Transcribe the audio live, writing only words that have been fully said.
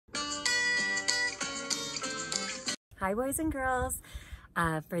Hi boys and girls.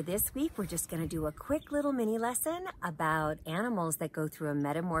 For this week, we're just going to do a quick little mini lesson about animals that go through a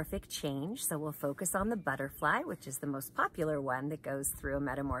metamorphic change. So we'll focus on the butterfly, which is the most popular one that goes through a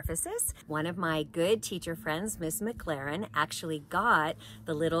metamorphosis. One of my good teacher friends, Miss McLaren, actually got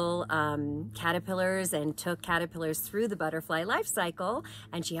the little caterpillars and took caterpillars through the butterfly life cycle.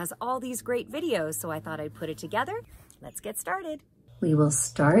 And she has all these great videos, so I thought I'd put it together. Let's get started. We will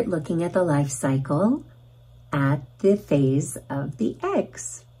start looking at the life cycle at the phase of the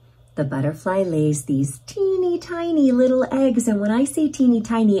eggs. The butterfly lays these teeny tiny little eggs, and when I say teeny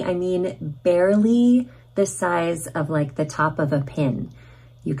tiny, I mean barely the size of like the top of a pin.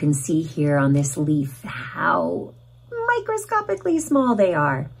 You can see here on this leaf how microscopically small they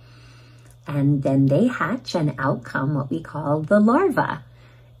are. And then they hatch and out come what we call the larva.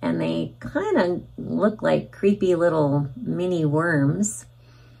 And they kind of look like creepy little mini worms.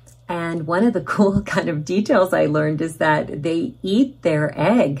 And one of the cool kind of details I learned is that they eat their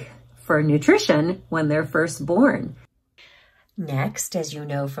egg for nutrition when they're first born. Next, as you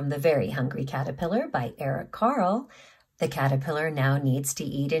know from The Very Hungry Caterpillar by Eric Carle, the caterpillar now needs to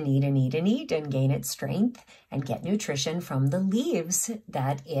eat and eat and eat and eat and gain its strength and get nutrition from the leaves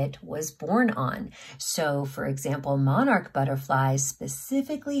that it was born on. So, for example, monarch butterflies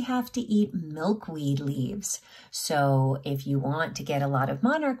specifically have to eat milkweed leaves. So if you want to get a lot of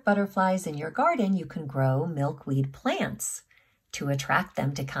monarch butterflies in your garden, you can grow milkweed plants to attract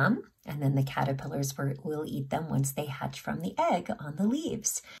them to come, and then the caterpillars will eat them once they hatch from the egg on the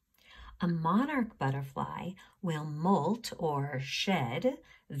leaves. A monarch butterfly will molt or shed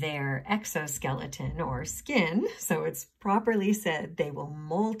their exoskeleton or skin. So it's properly said they will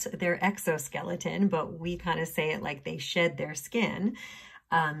molt their exoskeleton, but we kind of say it like they shed their skin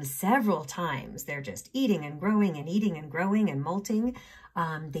several times. They're just eating and growing and eating and growing and molting.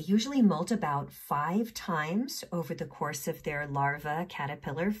 They usually molt about 5 times over the course of their larva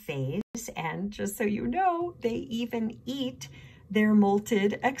caterpillar phase. And just so you know, they even eat their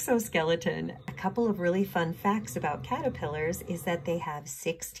molted exoskeleton. A couple of really fun facts about caterpillars is that they have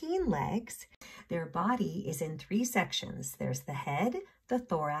 16 legs. Their body is in 3 sections. There's the head, the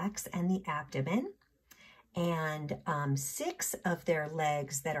thorax, and the abdomen. And 6 of their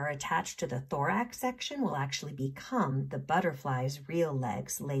legs that are attached to the thorax section will actually become the butterfly's real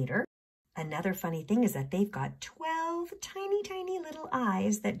legs later. Another funny thing is that they've got 12 tiny, tiny little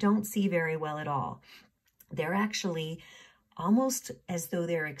eyes that don't see very well at all. They're actually almost as though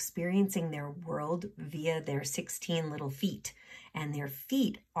they're experiencing their world via their 16 little feet. And their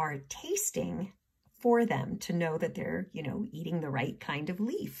feet are tasting for them to know that they're, eating the right kind of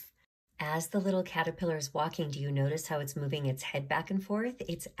leaf. As the little caterpillar is walking, do you notice how it's moving its head back and forth?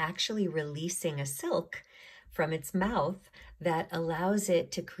 It's actually releasing a silk from its mouth that allows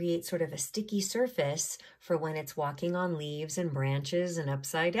it to create sort of a sticky surface for when it's walking on leaves and branches and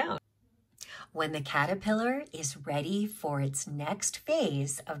upside down. When the caterpillar is ready for its next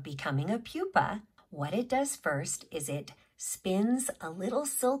phase of becoming a pupa, what it does first is it spins a little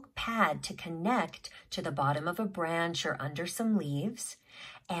silk pad to connect to the bottom of a branch or under some leaves,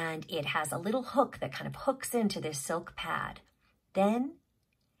 and it has a little hook that kind of hooks into this silk pad. Then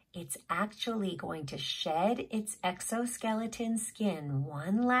it's actually going to shed its exoskeleton skin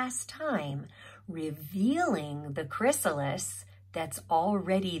one last time, revealing the chrysalis that's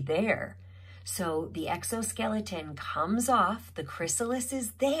already there. So the exoskeleton comes off, the chrysalis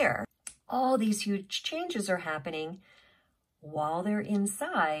is there. All these huge changes are happening while they're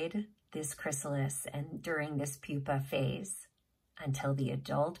inside this chrysalis and during this pupa phase until the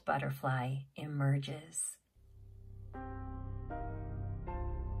adult butterfly emerges.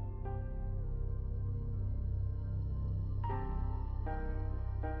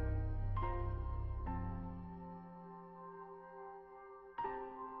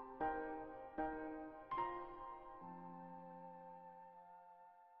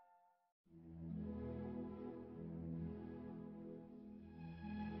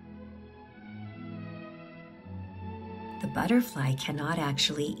 The butterfly cannot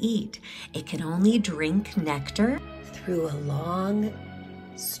actually eat. It can only drink nectar through a long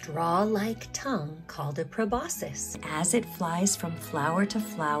straw-like tongue called a proboscis. As it flies from flower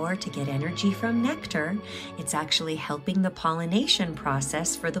to get energy from nectar, it's actually helping the pollination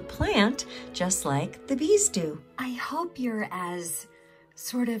process for the plant, just like the bees do. I hope you're as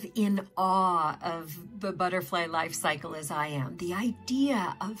sort of in awe of the butterfly life cycle as I am. The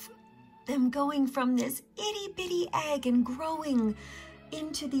idea of them going from this itty bitty egg and growing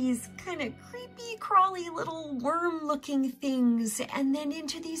into these kind of creepy, crawly little worm-looking things, and then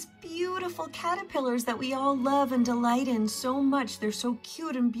into these beautiful caterpillars that we all love and delight in so much. They're so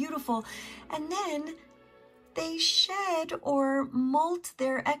cute and beautiful. And then they shed or molt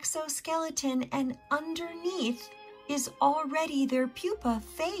their exoskeleton, and underneath is already their pupa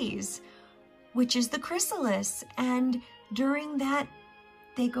phase, which is the chrysalis. And during that,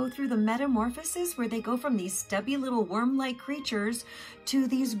 they go through the metamorphosis where they go from these stubby little worm-like creatures to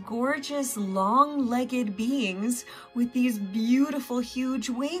these gorgeous long-legged beings with these beautiful huge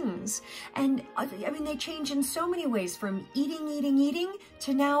wings. And I mean, they change in so many ways, from eating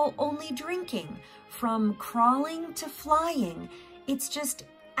to now only drinking, from crawling to flying. It's just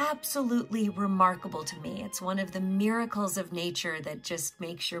absolutely remarkable to me. It's one of the miracles of nature that just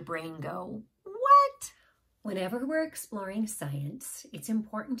makes your brain go, what? Whenever we're exploring science, it's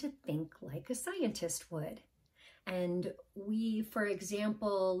important to think like a scientist would. And we, for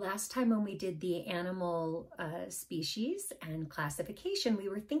example, last time when we did the animal species and classification, we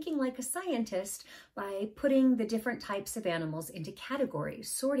were thinking like a scientist by putting the different types of animals into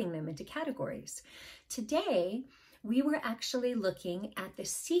categories, sorting them into categories. Today, we were actually looking at the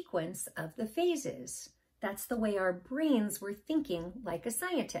sequence of the phases. That's the way our brains were thinking like a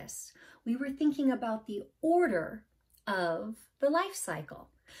scientist. We were thinking about the order of the life cycle.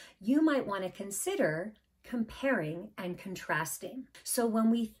 You might want to consider comparing and contrasting. So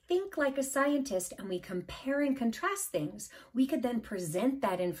when we think like a scientist and we compare and contrast things, we could then present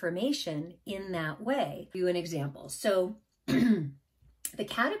that information in that way. Give you an example. So the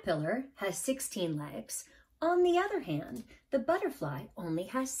caterpillar has 16 legs. On the other hand, the butterfly only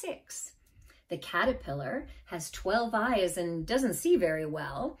has 6. The caterpillar has 12 eyes and doesn't see very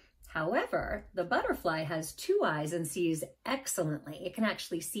well. However, the butterfly has 2 eyes and sees excellently. It can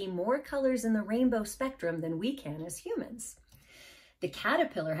actually see more colors in the rainbow spectrum than we can as humans. The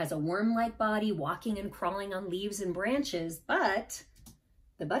caterpillar has a worm-like body, walking and crawling on leaves and branches, but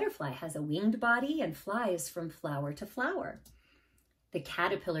the butterfly has a winged body and flies from flower to flower. The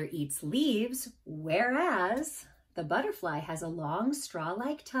caterpillar eats leaves, whereas the butterfly has a long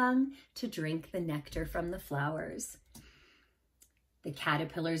straw-like tongue to drink the nectar from the flowers. The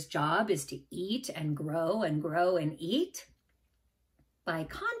caterpillar's job is to eat and grow and grow and eat. By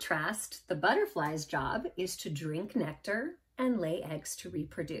contrast, the butterfly's job is to drink nectar and lay eggs to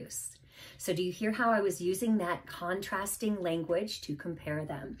reproduce. So do you hear how I was using that contrasting language to compare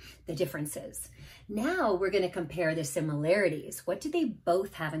them, the differences? Now we're going to compare the similarities. What do they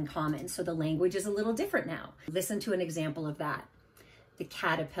both have in common? So the language is a little different now. Listen to an example of that. The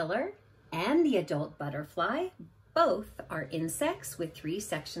caterpillar and the adult butterfly both are insects with 3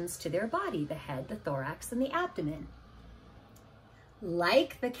 sections to their body: the head, the thorax, and the abdomen.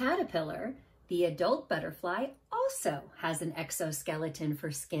 Like the caterpillar, the adult butterfly also has an exoskeleton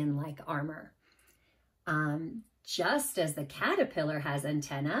for skin like armor. Just as the caterpillar has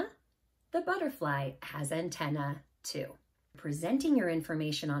antennae, the butterfly has antennae too. Presenting your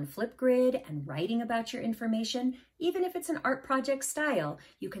information on Flipgrid and writing about your information, even if it's an art project style,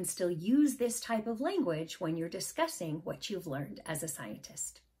 you can still use this type of language when you're discussing what you've learned as a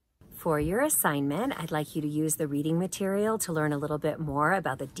scientist. For your assignment, I'd like you to use the reading material to learn a little bit more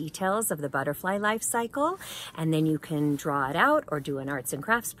about the details of the butterfly life cycle, and then you can draw it out or do an arts and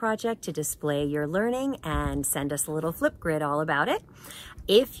crafts project to display your learning and send us a little Flipgrid all about it.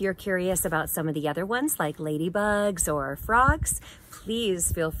 If you're curious about some of the other ones like ladybugs or frogs,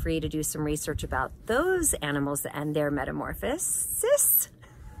 please feel free to do some research about those animals and their metamorphosis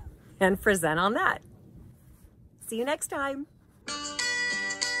and present on that. See you next time.